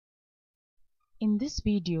In this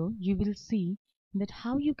video, you will see that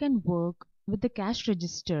how you can work with the cash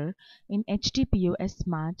register in HDPOS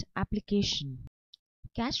Smart application.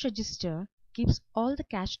 Cash register keeps all the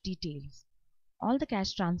cash details. All the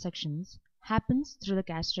cash transactions happens through the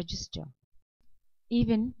cash register.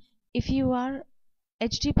 Even if you are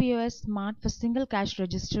HDPOS Smart for single cash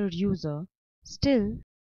register user, still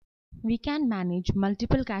we can manage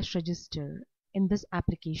multiple cash register in this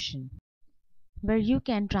application, where you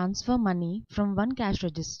can transfer money from one cash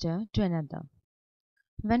register to another.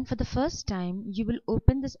 When for the first time you will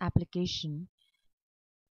open this application,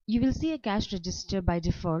 you will see a cash register by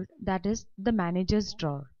default, that is the manager's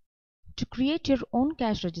drawer. To create your own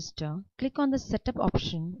cash register, click on the setup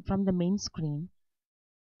option from the main screen.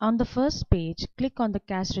 On the first page, click on the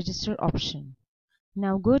cash register option.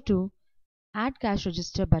 Now go to Add Cash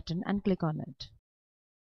Register button and click on it.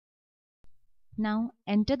 Now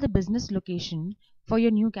enter the business location for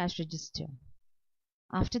your new cash register.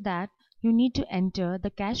 After that, you need to enter the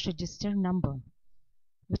cash register number,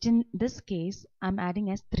 which in this case I'm adding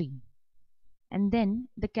as 3, and then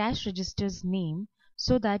the cash register's name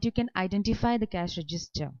so that you can identify the cash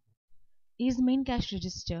register. Is main cash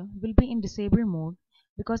register will be in disable mode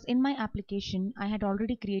because in my application I had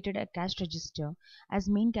already created a cash register as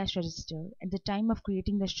main cash register at the time of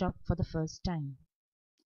creating the shop for the first time.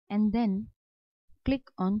 And then click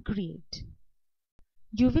on Create.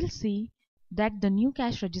 You will see that the new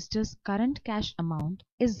cash register's current cash amount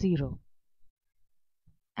is 0,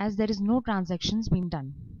 as there is no transactions being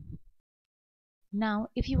done. Now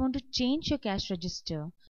if you want to change your cash register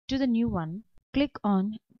to the new one, click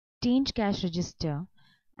on Change Cash Register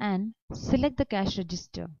and select the cash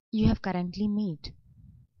register you have currently made.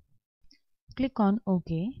 Click on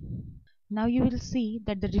OK. Now you will see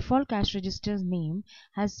that the default cash register's name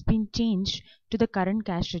has been changed to the current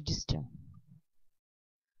cash register.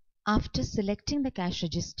 After selecting the cash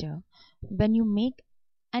register, when you make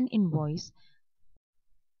an invoice,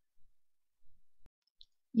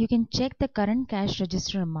 you can check the current cash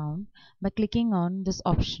register amount by clicking on this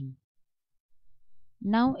option.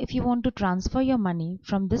 Now if you want to transfer your money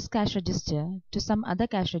from this cash register to some other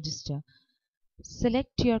cash register,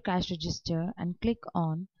 select your cash register and click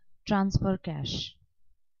on Transfer Cash.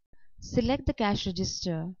 Select the cash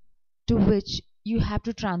register to which you have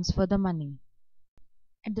to transfer the money.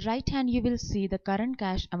 At the right hand you will see the current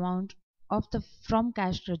cash amount of the from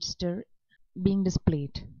cash register being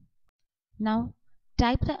displayed. Now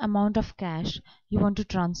type the amount of cash you want to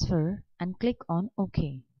transfer and click on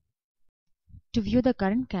OK. To view the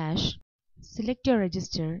current cash, select your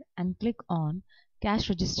register and click on Cash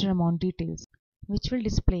Register Amount Details, which will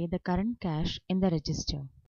display the current cash in the register.